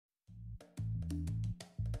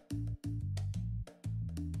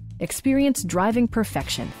Experience driving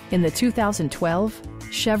perfection in the 2012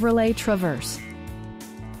 Chevrolet Traverse.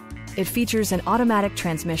 It features an automatic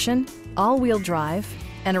transmission, all-wheel drive,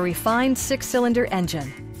 and a refined 6-cylinder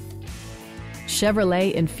engine.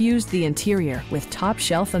 Chevrolet infused the interior with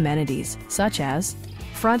top-shelf amenities such as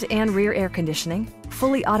front and rear air conditioning,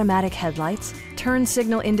 fully automatic headlights, turn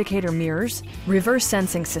signal indicator mirrors, reverse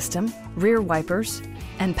sensing system, rear wipers,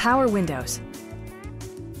 and power windows.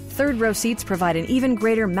 Third-row seats provide an even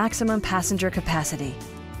greater maximum passenger capacity.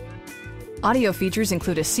 Audio features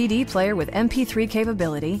include a CD player with MP3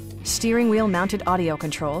 capability, steering wheel mounted audio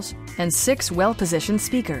controls, and 6 well-positioned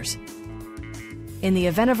speakers. In the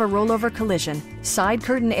event of a rollover collision, side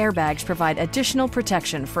curtain airbags provide additional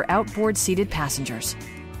protection for outboard seated passengers.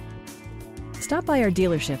 Stop by our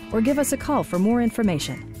dealership or give us a call for more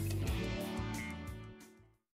information.